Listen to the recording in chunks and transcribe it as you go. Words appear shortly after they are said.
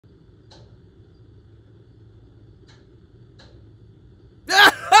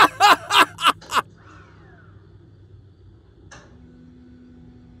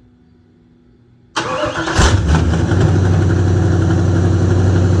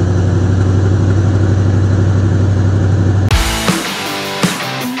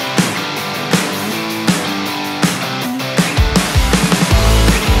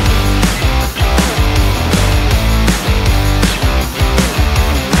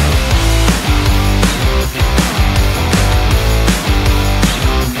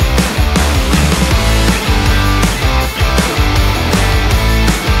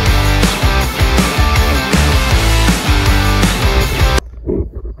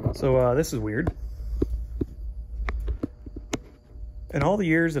So this is weird. In all the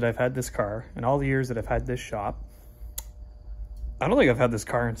years that I've had this car, and all the years that I've had this shop, I don't think I've had this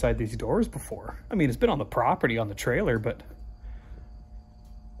car inside these doors before. I mean, it's been on the property, on the trailer, but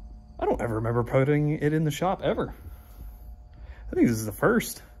I don't ever remember putting it in the shop ever. I think this is the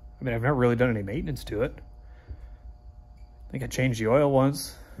first. I mean, I've never really done any maintenance to it. I think I changed the oil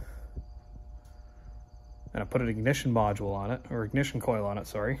once. And I put an ignition module on it, or ignition coil on it,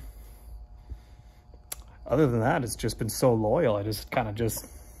 sorry. Other than that, it's just been so loyal, I just kind of just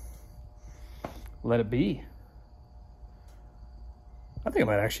let it be. I think I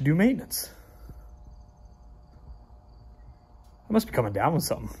might actually do maintenance. I must be coming down with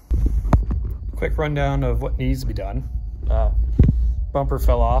something. Quick rundown of what needs to be done. Bumper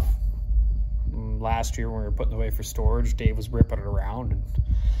fell off last year when we were putting it away for storage. Dave was ripping it around and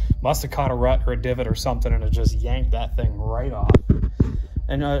must have caught a rut or a divot or something, and it just yanked that thing right off.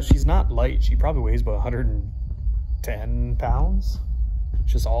 And she's not light. She probably weighs about 110 pounds.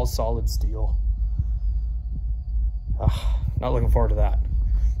 It's just all solid steel. Not looking forward to that.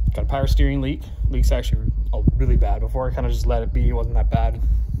 Got a power steering leak. Leak's actually really bad. Before I kind of just let it be. It wasn't that bad.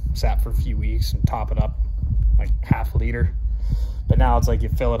 Sat for a few weeks and top it up like half a liter. But now it's like you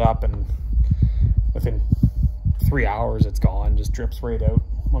fill it up and within 3 hours it's gone. Just drips right out.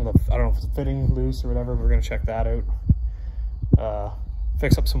 I don't know if it's fitting loose or whatever. But we're gonna check that out.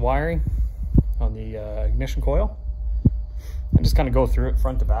 Fix up some wiring on the ignition coil and just kind of go through it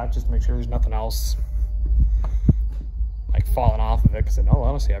front to back just to make sure there's nothing else like falling off of it, because in all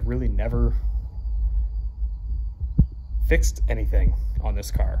honesty I've really never fixed anything on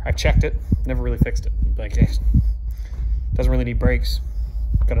this car. I've checked it, never really fixed it. Like, it doesn't really need brakes.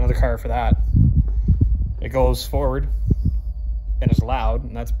 Got another car for that. It goes forward and it's loud,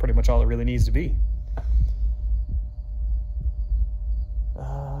 and that's pretty much all it really needs to be.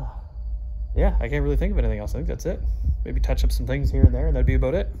 Yeah, I can't really think of anything else. I think that's it. Maybe touch up some things here and there, and that'd be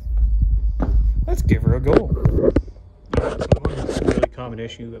about it. Let's give her a go. So one really common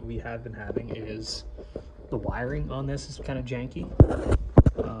issue that we have been having is the wiring on this is kind of janky.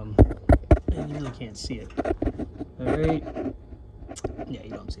 And you really can't see it. All right. Yeah, you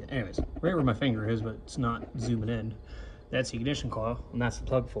don't see it. Anyways, right where my finger is, but it's not zooming in. That's the ignition coil, and that's the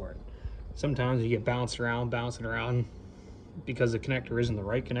plug for it. Sometimes you get bouncing around, because the connector isn't the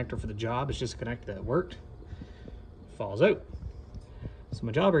right connector for the job. It's just a connector that worked. Falls out. So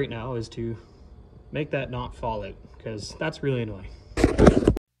my job right now is to make that not fall out, because that's really annoying.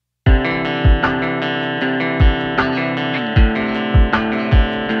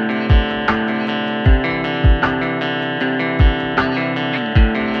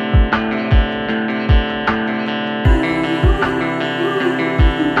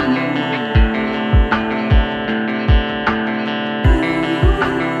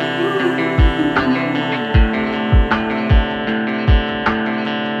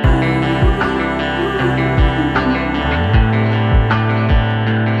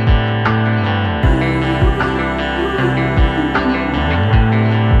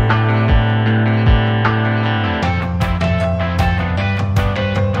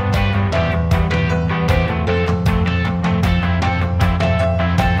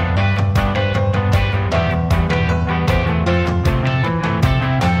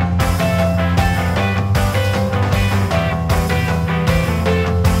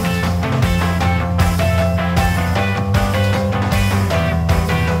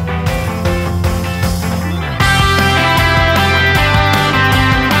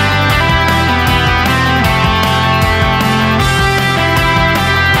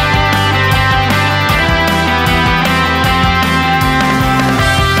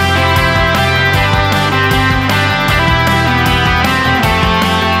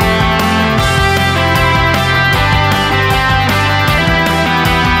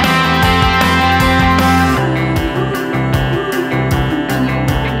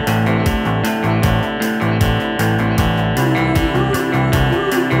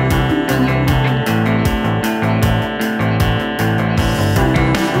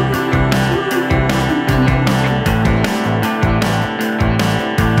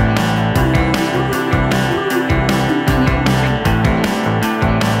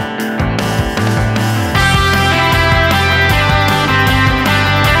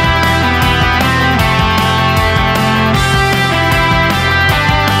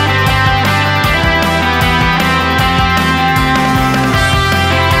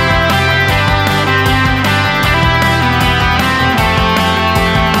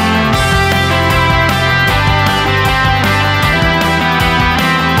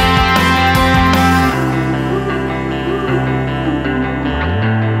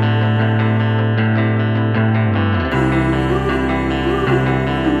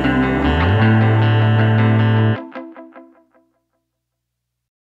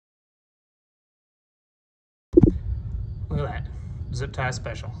 fast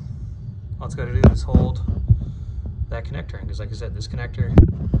special. All it's got to do is hold that connector in, because like I said, this connector, like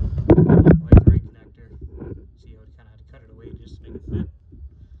the right connector, see how it kind of had to cut it away just to make it fit.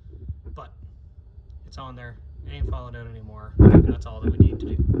 But it's on there, it ain't falling out anymore, and that's all that we need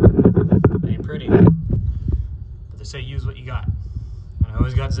to do. It ain't pretty, but they say use what you got, and I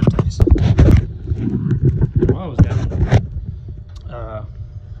always got zip ties. While I was down,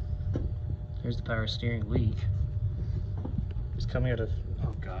 here's the power steering leak. It's coming out of,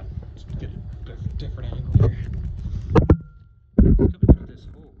 oh god, let's get a different angle here. It's coming out of this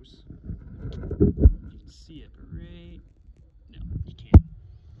hose. You can see it, but right, no, you can't.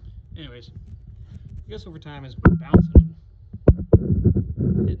 Anyways, I guess over time it's been bouncing,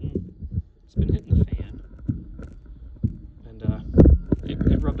 it's been hitting the fan, and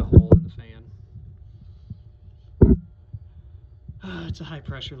it rubbed a hole in the fan. It's a high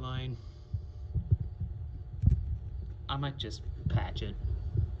pressure line. I might just patch it.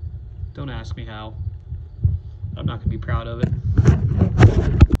 Don't ask me how. I'm not gonna be proud of it.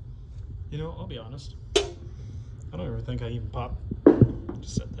 You know, I'll be honest. I don't ever think I even popped,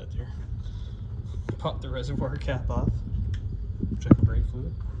 just set that there. Pop the reservoir cap off. Check the brake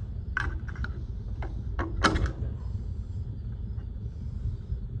fluid.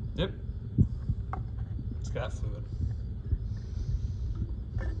 Yep. It's got fluid.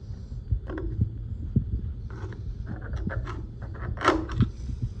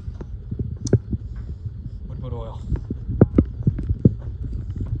 What about oil?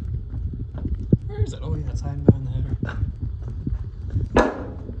 Where is it? Oh yeah, it's hiding behind the header.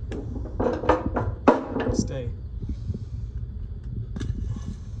 Stay.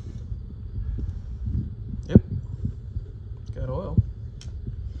 Yep. It's got oil.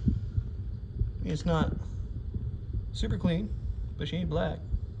 It's not super clean, but she ain't black.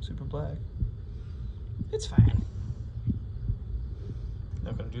 Super black. It's fine.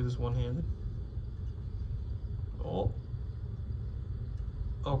 Not gonna do this one-handed. Oh.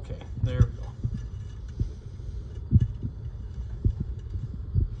 Okay, there we go.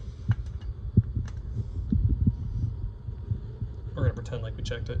 We're gonna pretend like we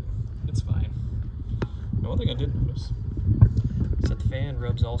checked it. It's fine. The one thing I did notice is that the fan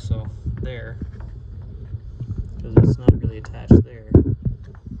rubs also there, because it's not really attached there.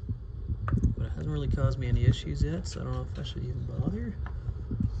 But it hasn't really caused me any issues yet, so I don't know if I should even bother.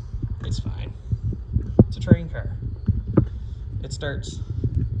 It's fine. It's a train car. It starts,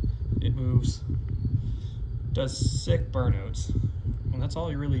 it moves, does sick burnouts, and that's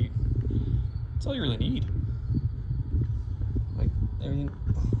all you really need. Like, I mean,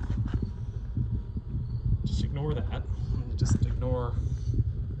 just ignore that, and just ignore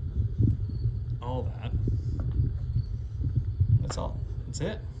all that. That's all. That's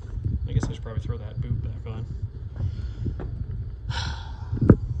it. I guess I should probably throw that boot back on.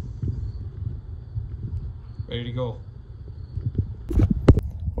 Ready to go.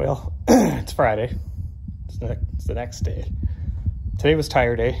 Well, it's Friday. It's the next day. Today was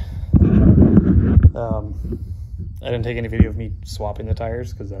tire day. I didn't take any video of me swapping the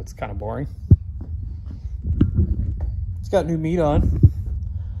tires because that's kind of boring. It's got new meat on.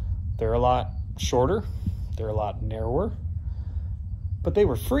 They're a lot shorter. They're a lot narrower. But they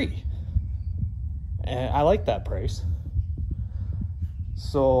were free. And I like that price.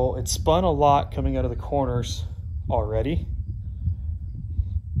 So it spun a lot coming out of the corners already.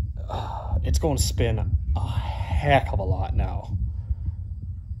 It's going to spin a heck of a lot now.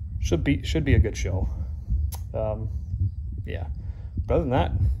 Should be a good show. Yeah. But other than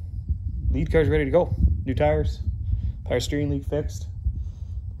that, lead car's ready to go. New tires, power steering leak fixed.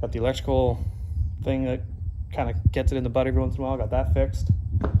 Got the electrical thing that kind of gets it in the butt every once in a while. Got that fixed.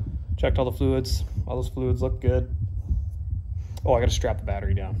 Checked all the fluids. All those fluids look good. Oh, I got to strap the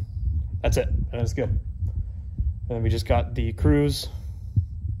battery down. That's it. And it's good. And then we just got the Cruise,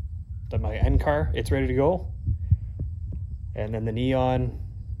 my end car. It's ready to go. And then the Neon,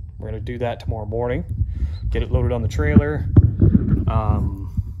 we're going to do that tomorrow morning. Get it loaded on the trailer.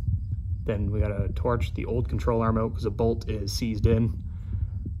 Then we got to torch the old control arm out because the bolt is seized in.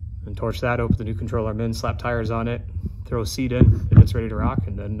 And torch that out, put the new control arm in, slap tires on it, throw a seat in if it's ready to rock,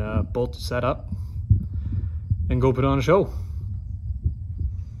 and then bolt to set up and go put on a show.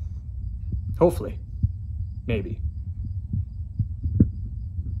 Hopefully. Maybe.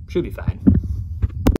 Should be fine.